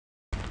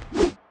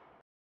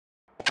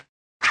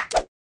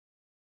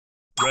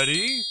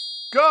Ready,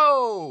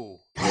 go!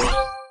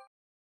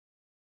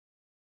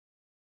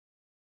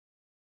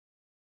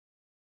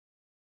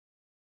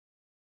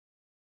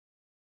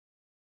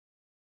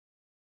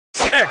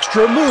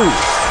 Extra move!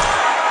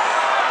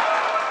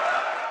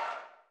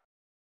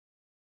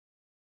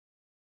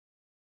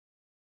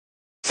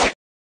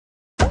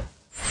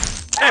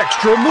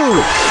 Extra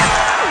move!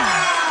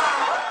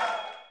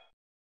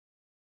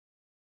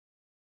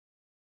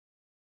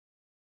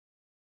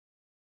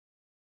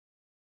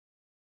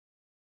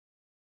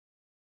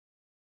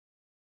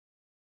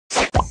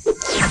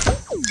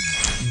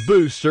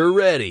 Booster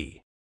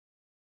ready.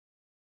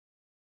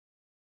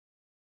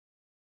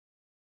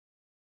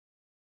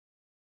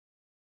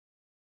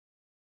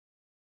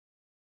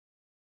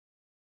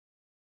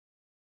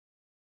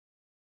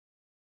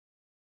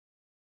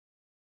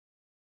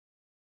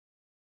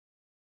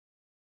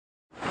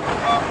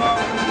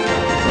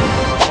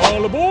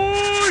 All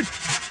aboard!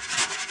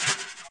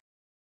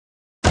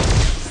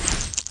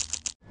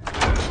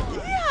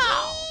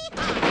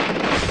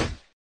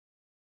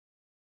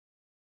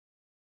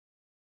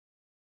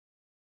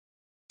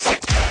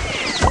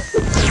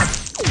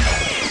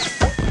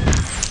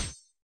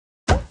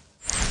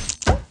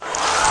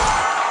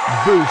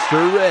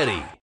 Booster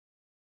ready.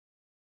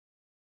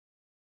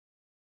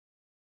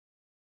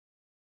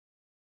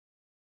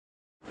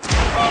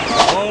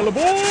 All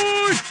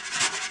aboard!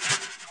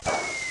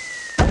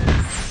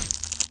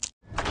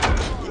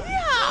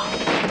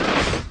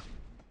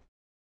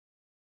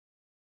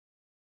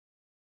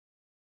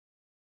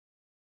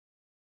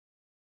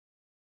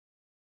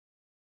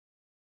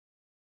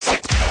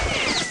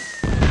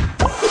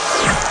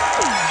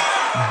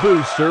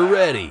 Booster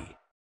ready.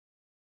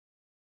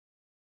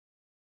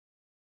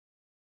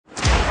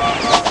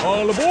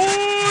 All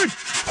aboard!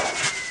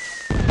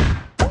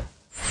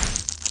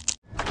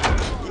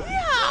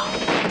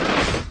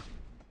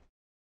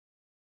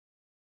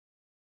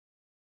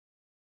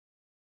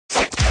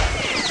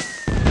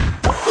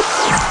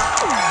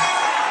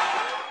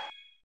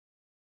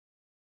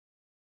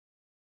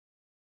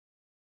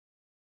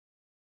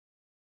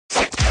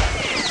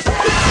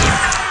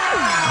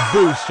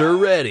 Booster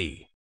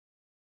ready.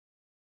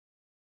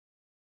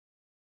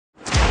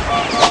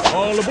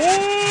 All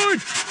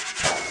aboard!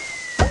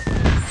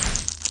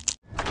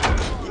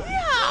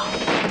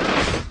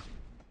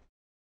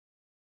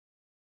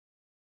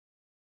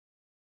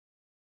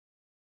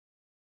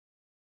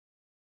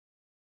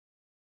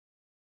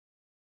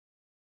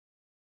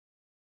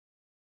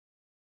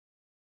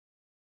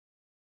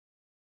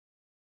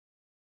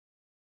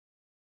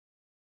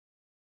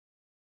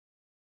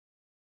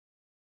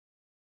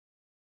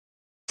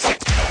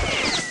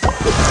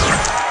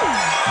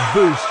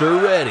 Booster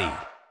ready.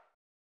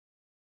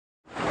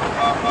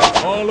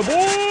 All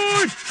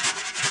aboard!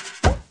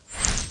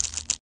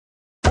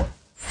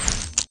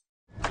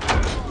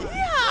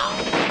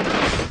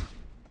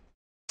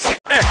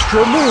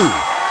 Extra move!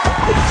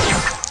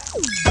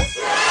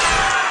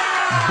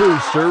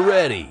 Booster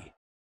ready.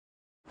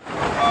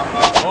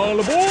 All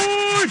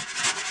aboard!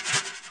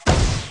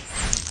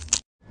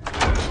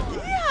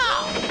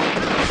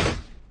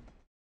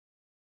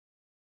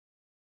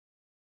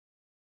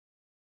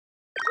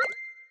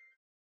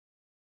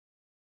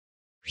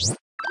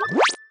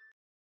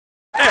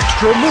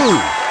 Extra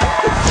move!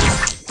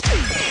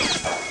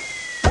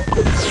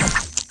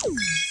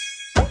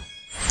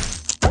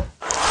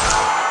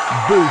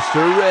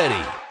 Booster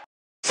ready.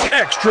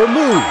 Extra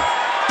move!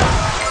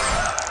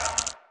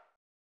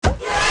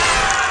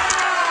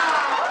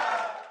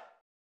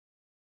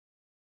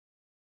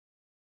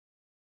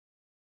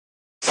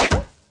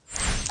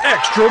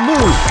 Extra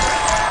move!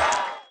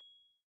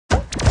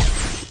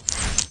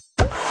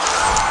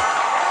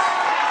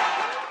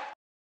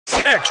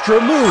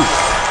 Extra move!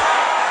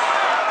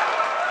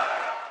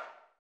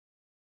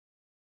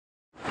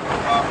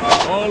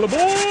 All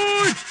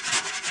aboard!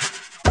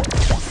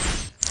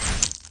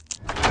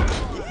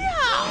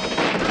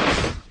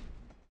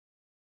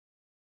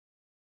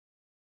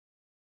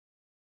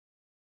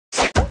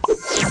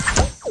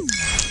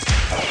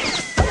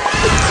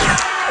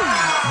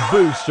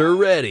 Booster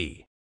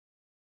ready.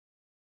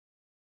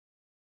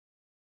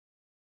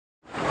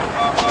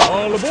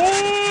 All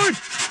aboard!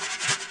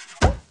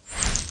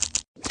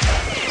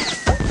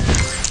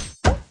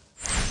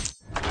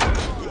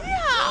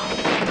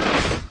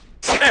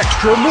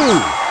 Extra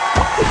move!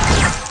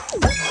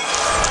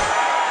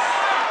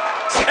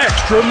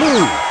 Extra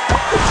move!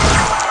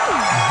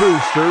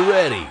 Booster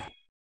ready.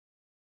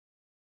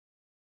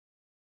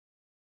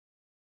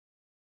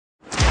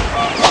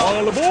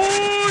 All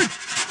aboard!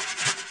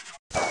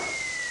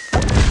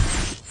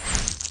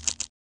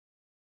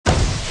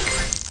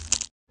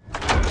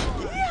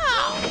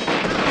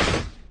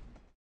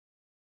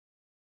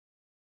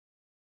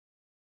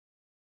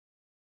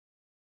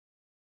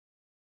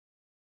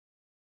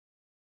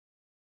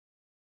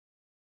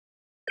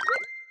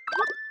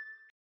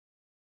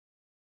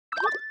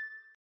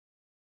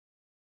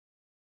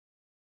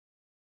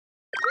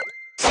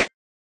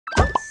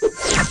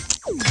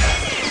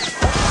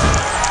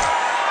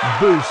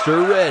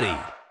 Booster ready.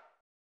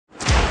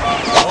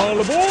 All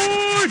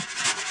aboard!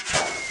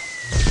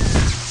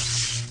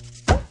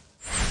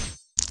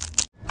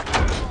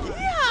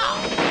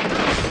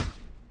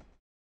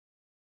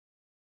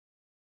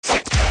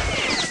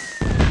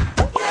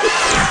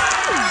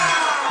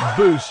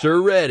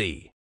 Booster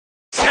ready.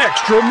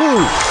 Extra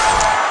move.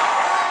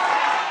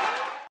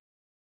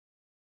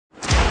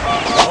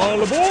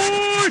 All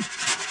aboard!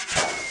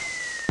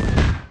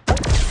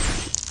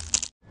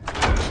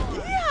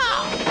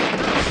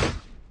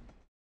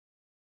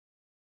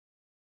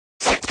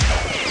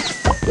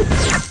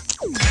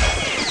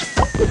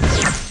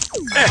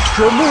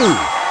 Extra move.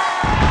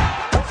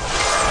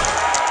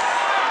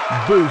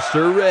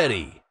 Booster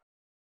ready.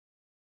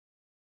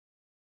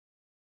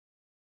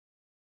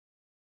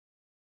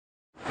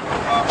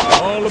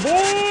 All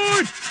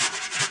aboard!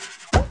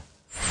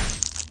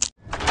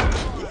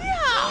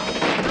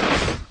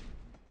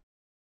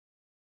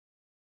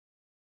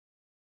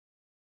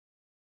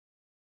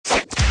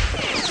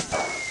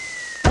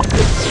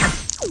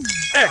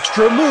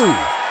 Extra move.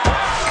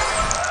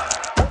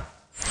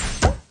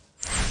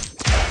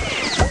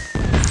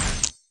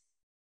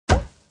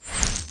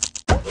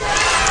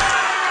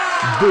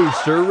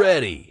 Booster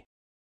ready.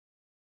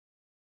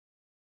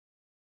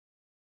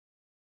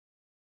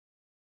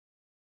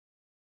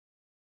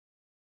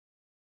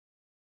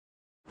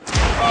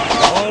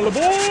 All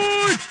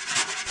aboard!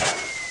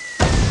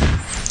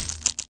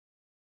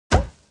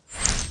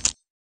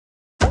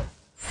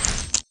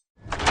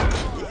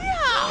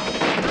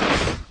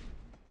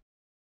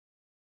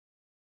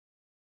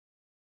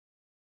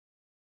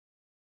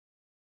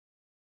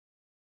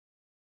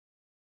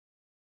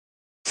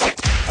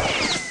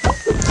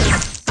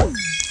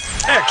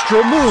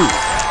 Extra move.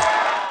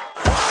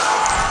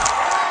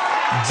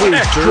 Booster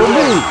extra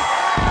move.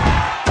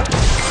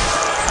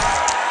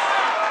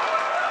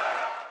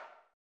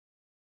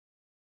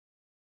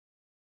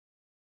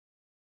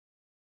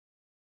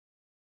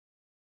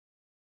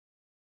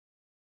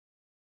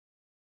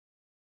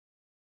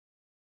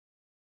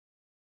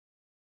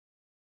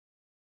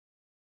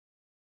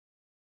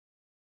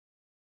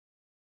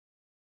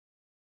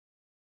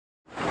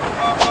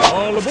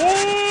 All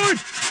aboard!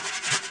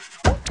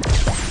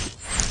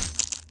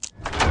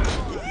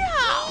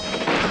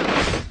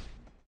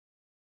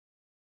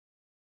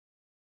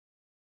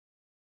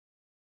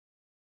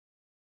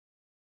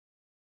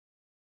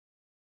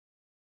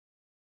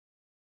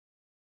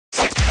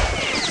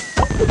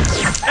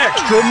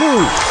 Extra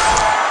move.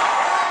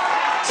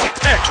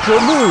 Extra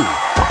move.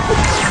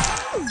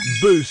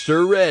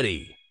 Booster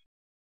ready.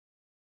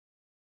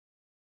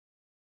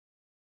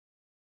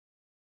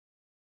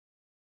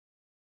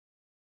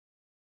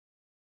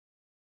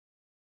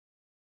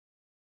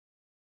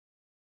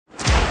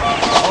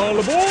 All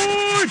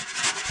aboard!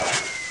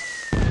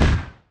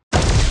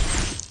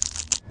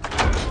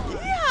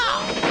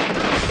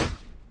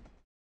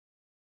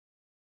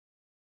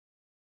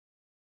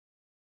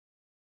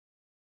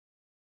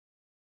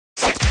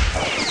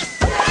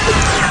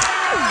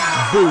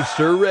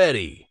 Booster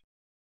ready.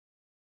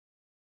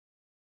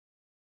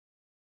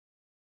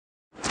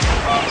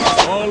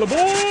 All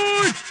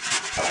aboard!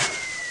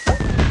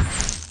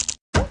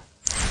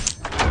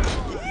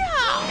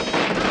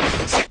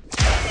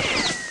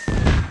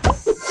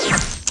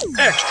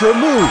 Extra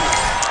move.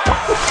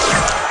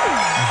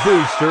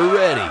 Booster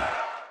ready.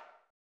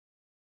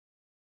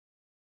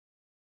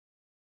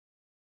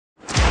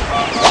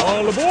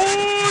 All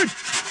aboard!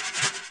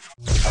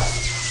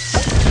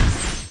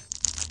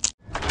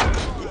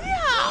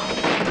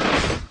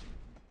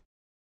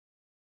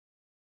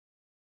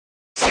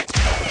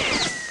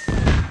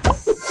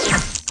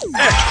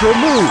 Extra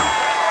move.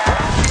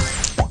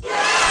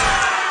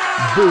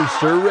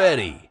 Booster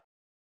ready.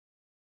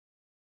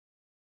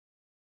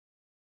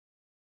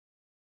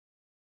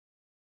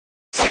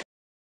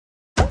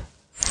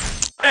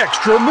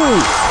 Extra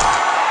move.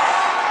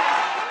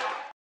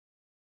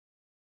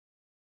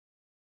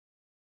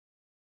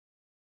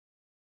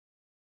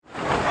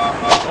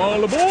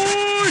 All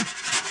aboard!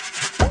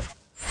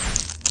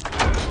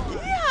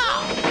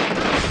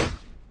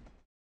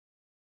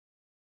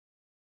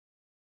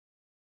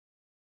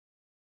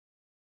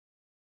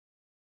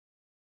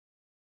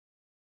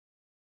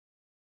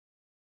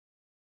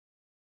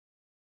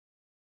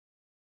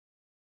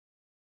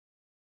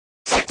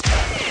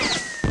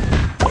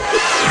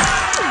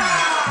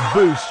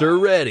 Booster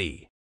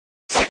ready.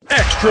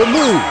 Extra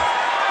move.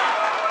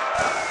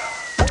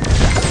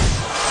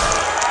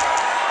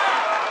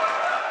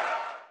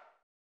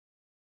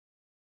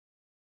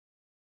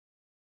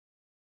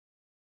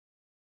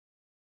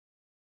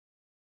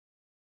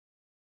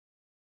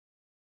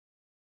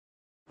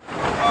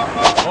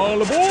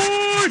 All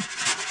aboard!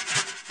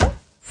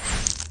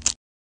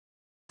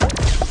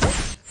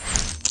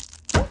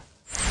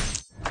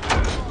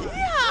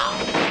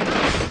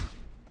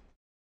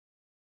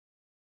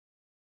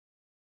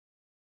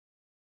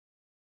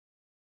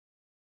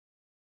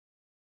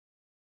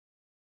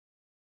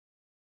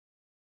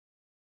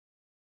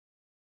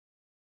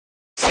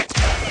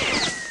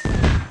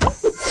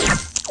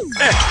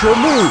 Extra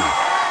move.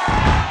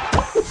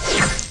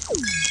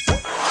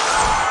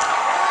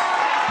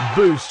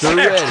 Booster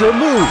ready. Extra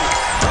move.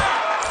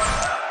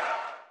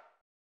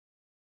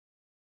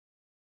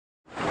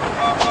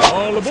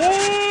 All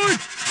aboard!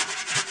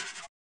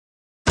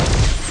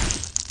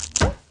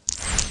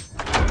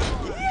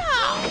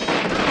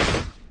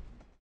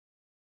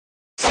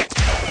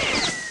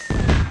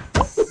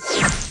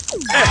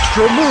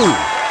 Extra move.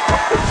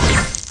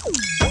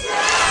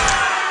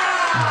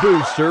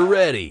 Booster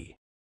ready.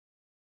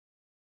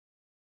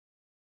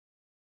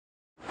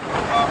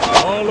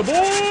 All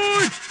aboard!